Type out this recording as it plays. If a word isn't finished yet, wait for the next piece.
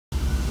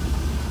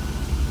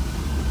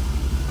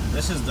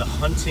This is the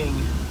hunting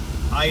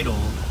idle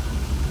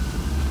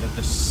that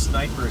the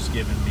Sniper's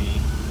given me.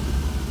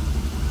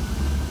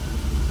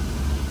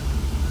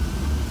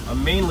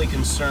 I'm mainly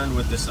concerned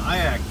with this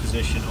IAC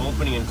position,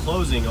 opening and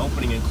closing,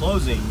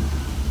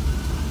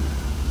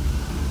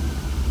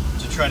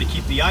 to try to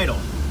keep the idle.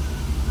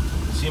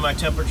 See my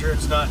temperature?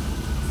 It's not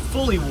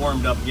fully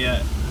warmed up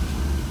yet,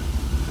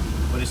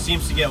 but it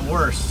seems to get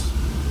worse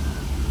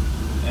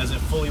as it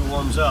fully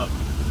warms up.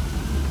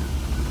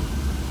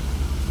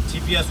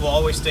 TPS will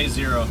always stay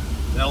 0.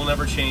 That'll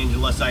never change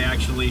unless I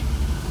actually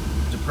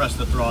depress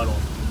the throttle.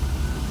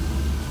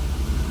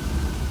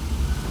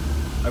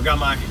 I've got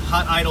my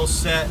hot idle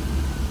set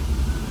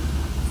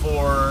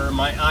for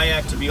my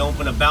IAC to be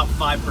open about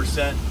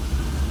 5%.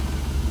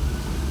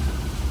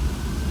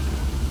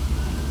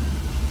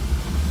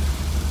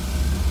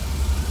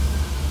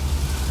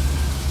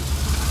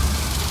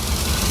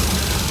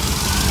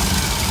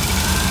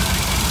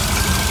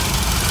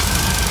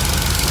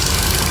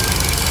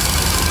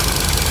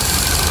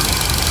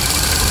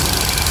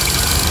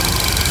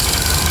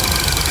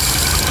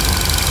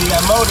 See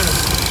that motor,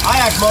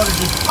 IAC motor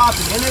just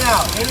popping in and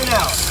out, in and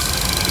out.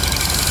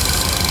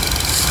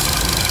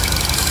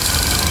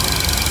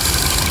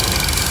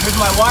 Here's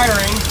my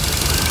wiring.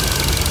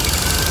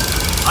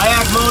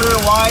 IAC motor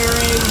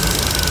wiring.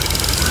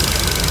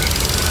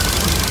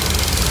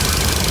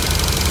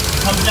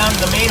 Comes down to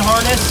the main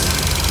harness.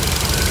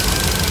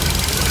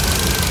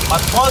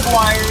 My plug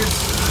wires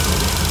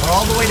are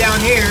all the way down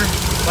here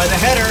by the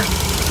header.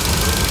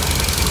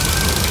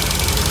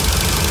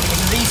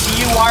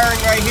 ECU wiring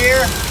right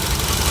here,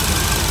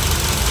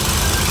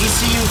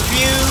 ECU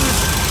fuse,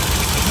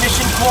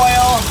 ignition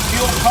coil,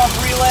 fuel pump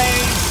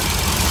relays,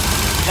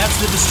 that's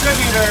the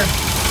distributor.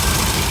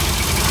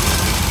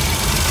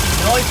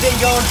 The only thing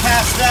going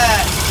past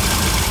that,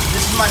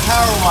 this is my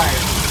power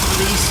wire for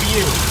the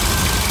ECU.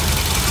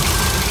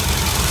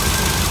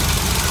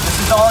 This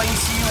is all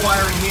ECU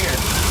wiring here.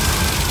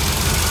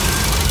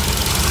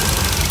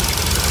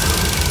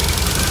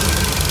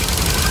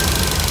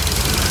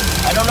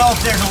 I don't know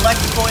if there's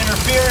electrical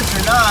interference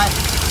or not,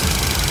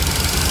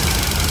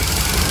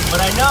 but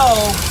I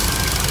know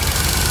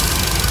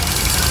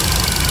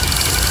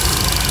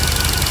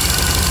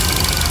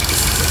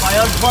if I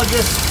unplug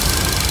this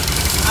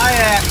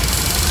IAC,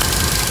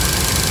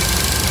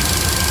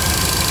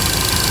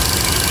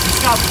 it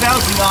stops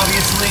bouncing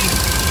obviously.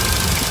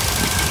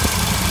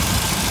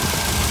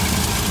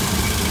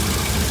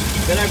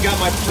 Then I've got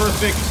my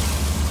perfect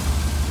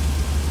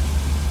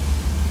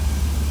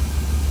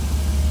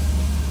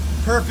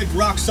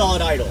rock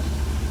solid idle.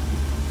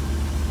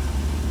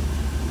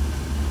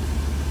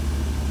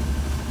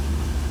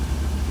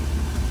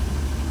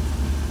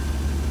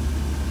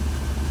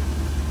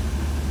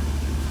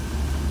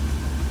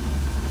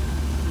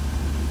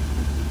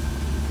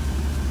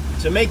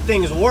 To make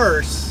things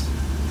worse,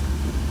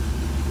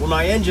 when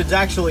my engine's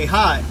actually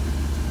hot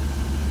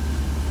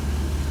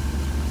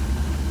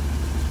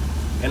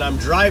and I'm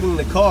driving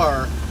the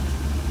car,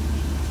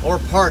 or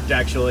parked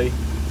actually,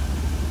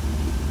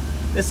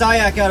 this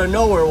IAC out of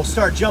nowhere will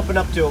start jumping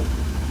up to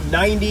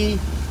 90,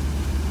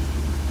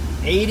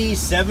 80,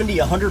 70,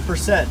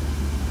 100%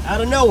 out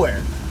of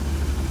nowhere.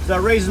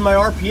 Start raising my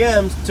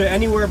RPMs to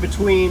anywhere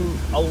between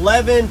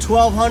 11,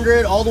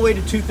 1200, all the way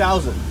to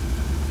 2000.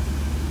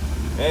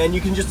 And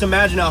you can just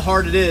imagine how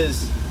hard it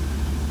is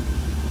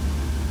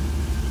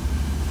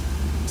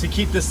to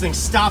keep this thing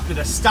stopped at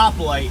a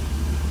stoplight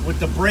with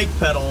the brake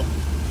pedal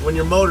when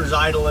your motor's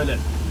idling at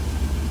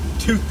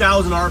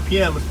 2000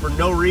 RPM for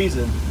no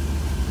reason.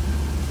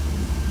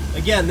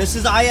 Again, this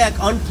is IAC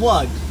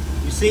unplugged.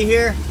 You see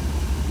here?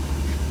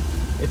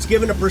 It's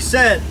given a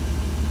percent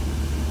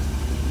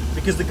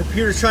because the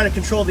computer's trying to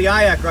control the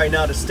IAC right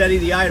now to steady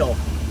the idle.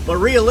 But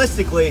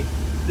realistically,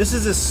 this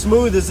is as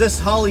smooth as this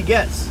Holley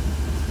gets.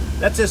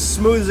 That's as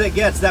smooth as it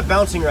gets, that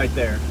bouncing right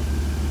there.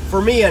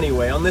 For me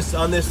anyway, on this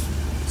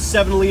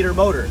 7-liter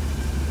motor.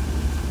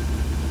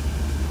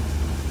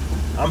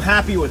 I'm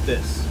happy with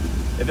this.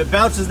 If it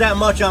bounces that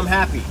much, I'm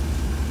happy.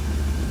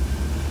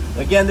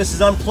 Again, this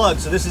is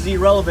unplugged, so this is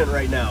irrelevant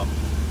right now.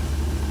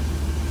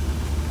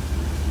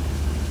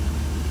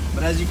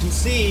 But as you can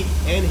see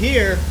and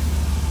hear,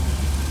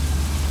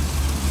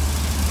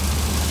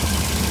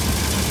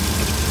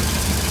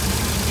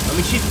 I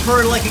mean, she's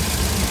purring like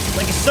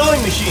a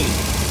sewing machine.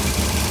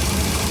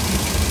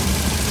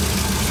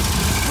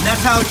 And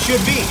that's how it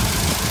should be.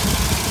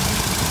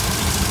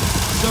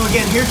 So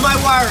again, here's my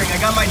wiring. I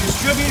got my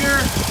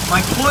distributor,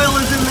 my coil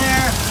is in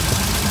there.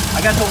 I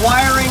got the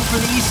wiring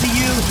for the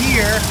ECU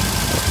here,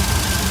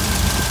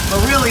 but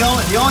really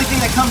the only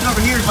thing that comes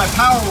over here is my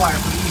power wire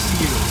for the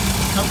ECU.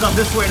 It comes up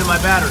this way to my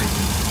battery.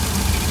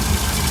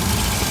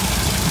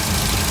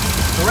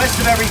 The rest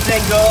of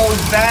everything goes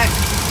back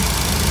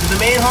to the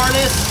main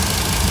harness,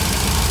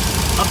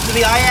 up to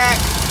the IAC,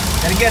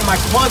 and again my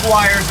plug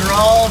wires are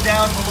all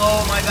down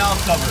below my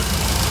valve cover,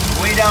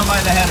 way down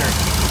by the header.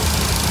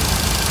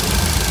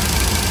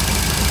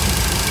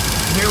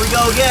 Here we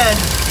go again.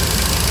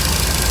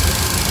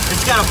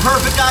 It's got a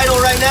perfect idle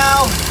right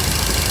now.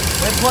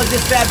 Let's plug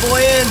this bad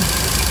boy in.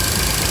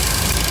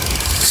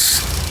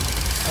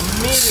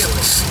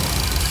 Immediately.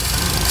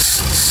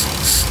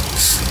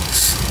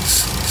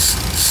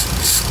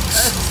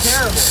 That's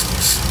terrible.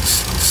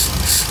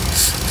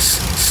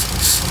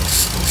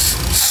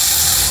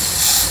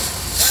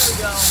 There we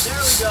go,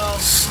 there we go.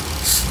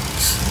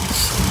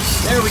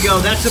 There we go,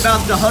 that's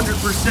about the 100%,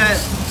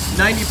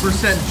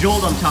 90%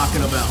 jolt I'm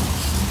talking about.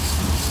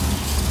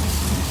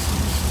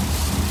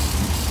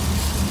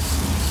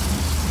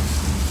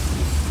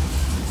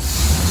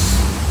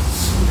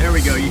 There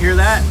we go, you hear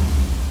that?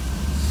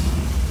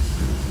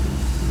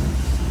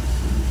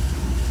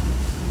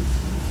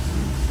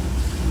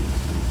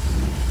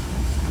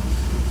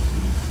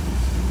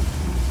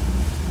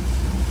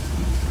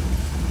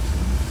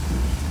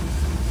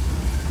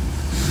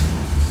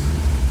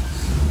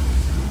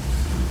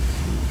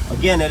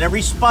 Again, at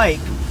every spike,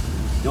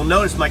 you'll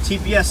notice my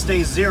TPS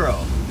stays 0.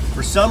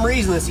 For some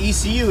reason, this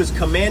ECU is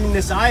commanding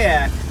this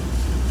IAC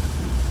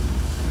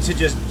to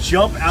just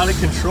jump out of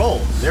control.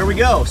 There we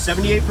go,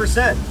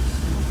 78%,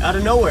 out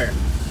of nowhere.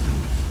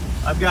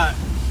 I've got,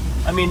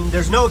 I mean,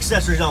 there's no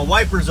accessories on.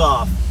 Wipers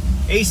off,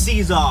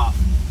 AC's off,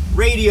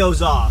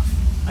 radio's off.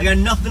 I got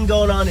nothing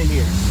going on in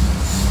here.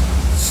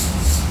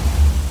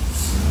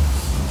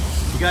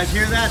 You guys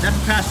hear that?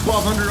 That's past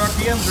 1200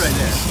 RPMs right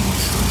there.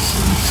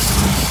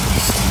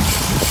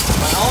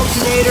 My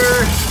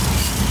alternator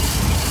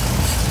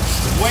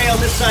is way on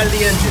this side of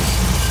the engine.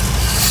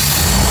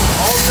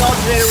 All the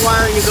alternator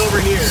wiring is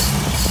over here.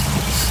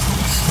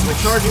 My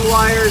charging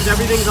wires,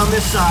 everything's on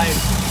this side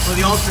for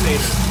the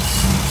alternator.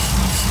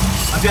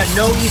 I've got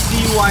no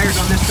ECU wires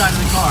on this side of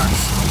the car.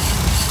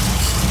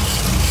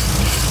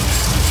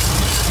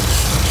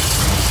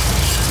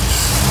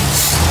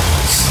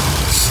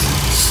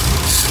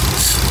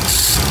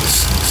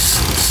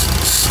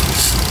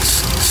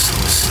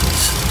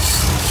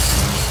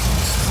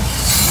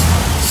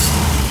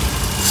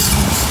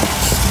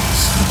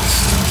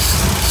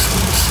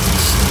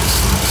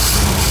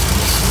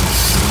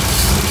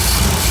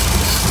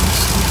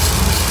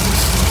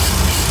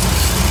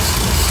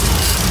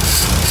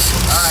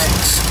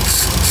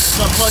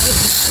 Unplug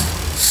this.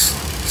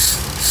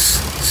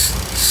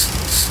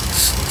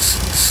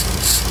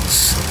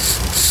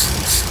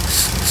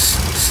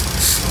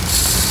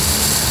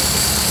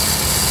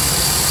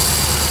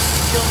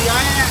 Kill the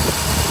IAC.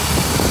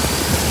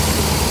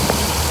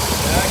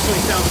 That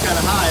actually sounds kind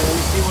of high. Let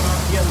me see what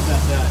RPM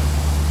that's at.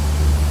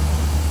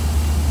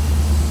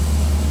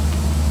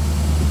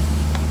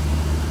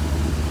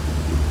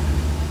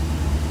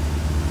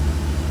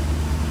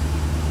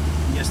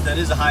 Yes, that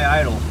is a high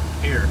idle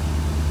here.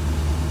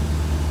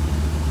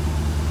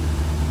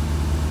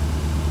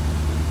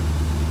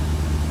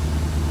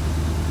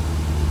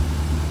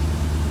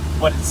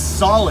 But it's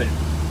solid.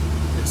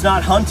 It's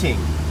not hunting.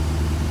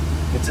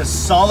 It's a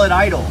solid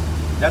idle.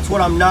 That's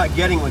what I'm not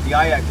getting with the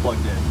IAC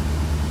plugged in.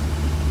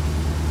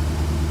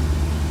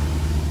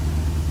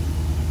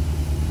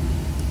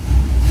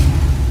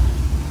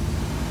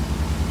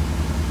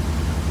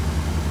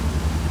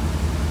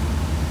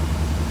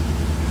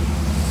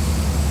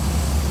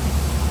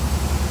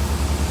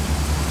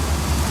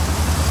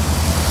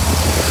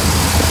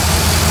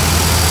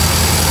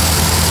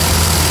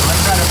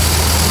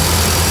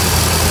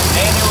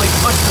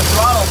 Push the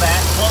throttle back,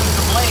 close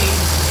the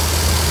blades.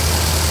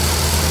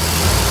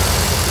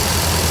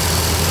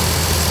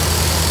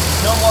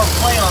 No more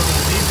play on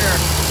these. These are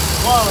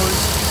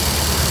closed.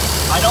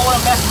 I don't want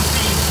to mess with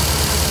the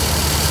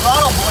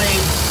throttle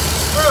blade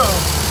screw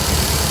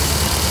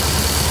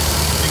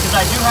because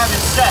I do have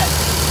it set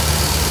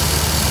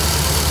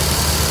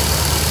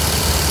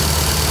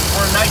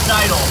for a nice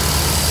idle.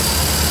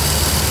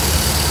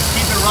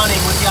 Keep it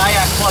running with the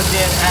IAC plugged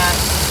in at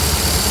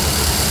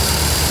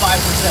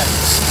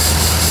 5%.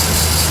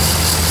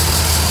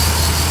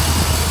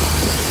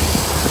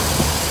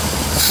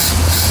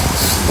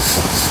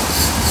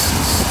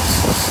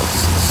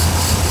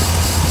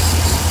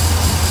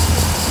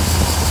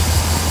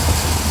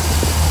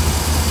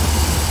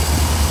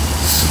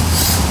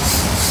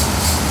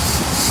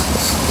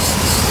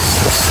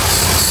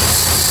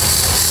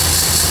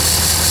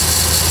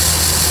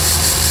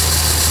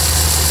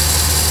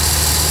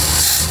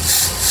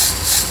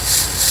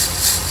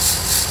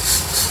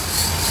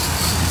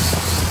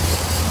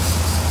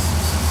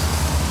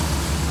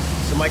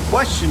 My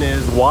question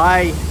is,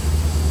 why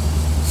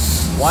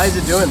is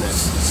it doing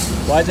this?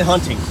 Why is it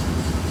hunting?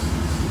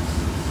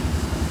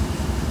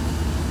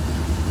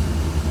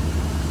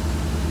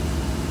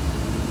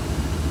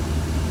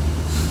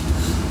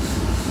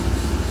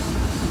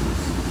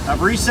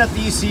 I've reset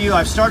the ECU,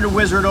 I've started to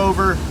whizzer it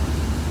over.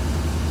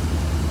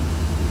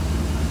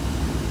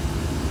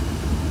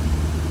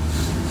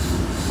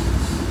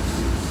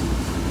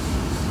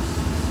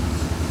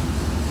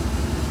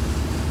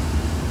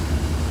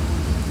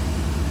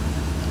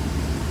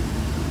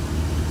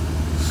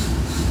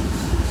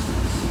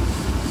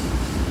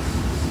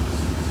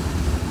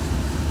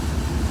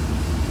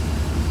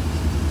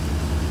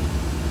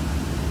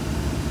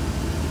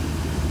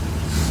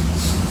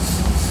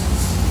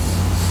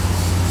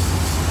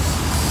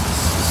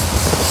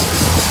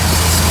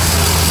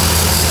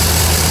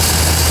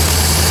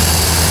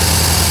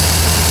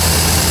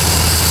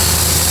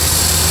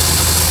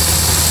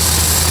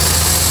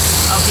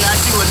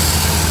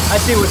 I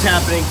see what's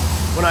happening.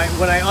 When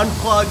I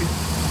unplug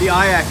the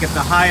IAC at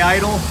the high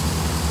idle,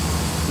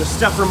 the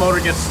stepper motor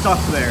gets stuck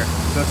there,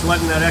 so it's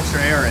letting that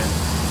extra air in.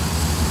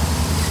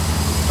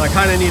 So I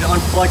kind of need to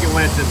unplug it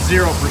when it's at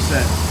 0%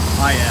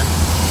 IAC.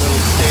 So it'll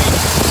stay.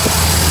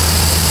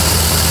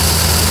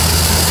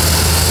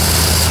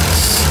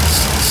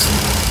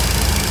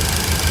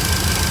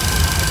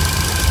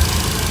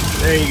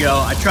 There you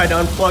go. I tried to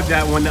unplug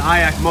that when the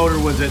IAC motor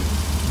was at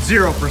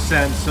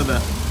 0%, so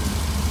the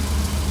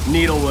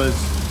needle was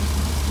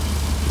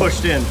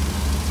pushed in.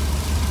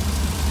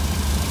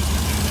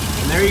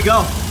 And there you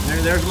go.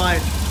 There's my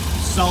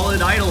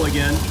solid idle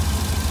again.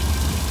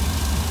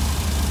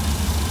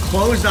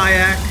 Closed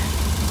IAC.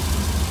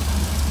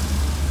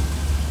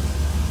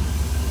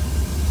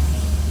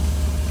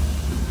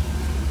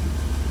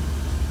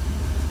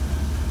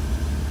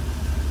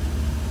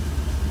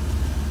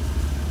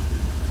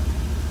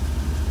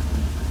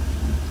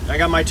 I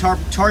got my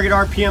target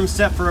RPM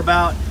set for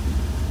about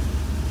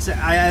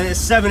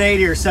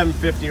 780 or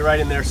 750, right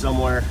in there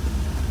somewhere.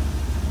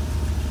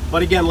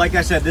 But again, like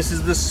I said, this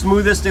is the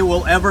smoothest it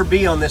will ever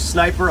be on this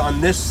Sniper,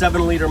 on this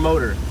 7-liter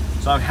motor.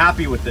 So I'm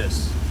happy with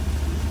this.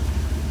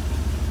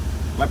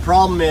 My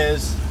problem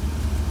is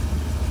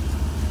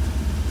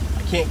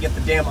I can't get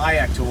the damn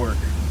IAC to work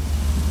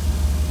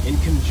in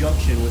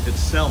conjunction with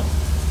itself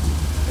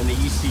and the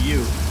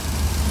ECU.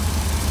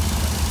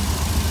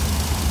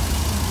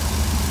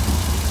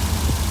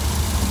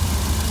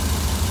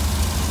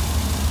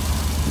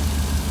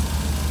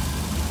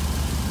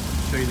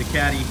 Show you the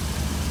Caddy.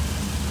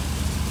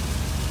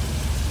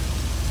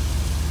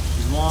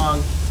 She's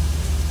long.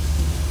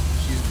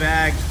 She's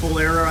bagged, full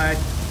air ride.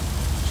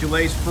 She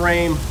lays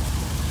frame.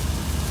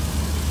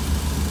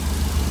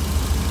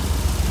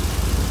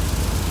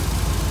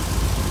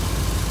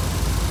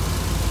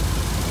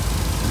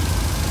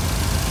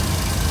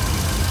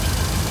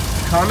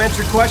 Comments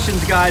or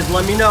questions, guys,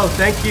 let me know.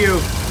 Thank you.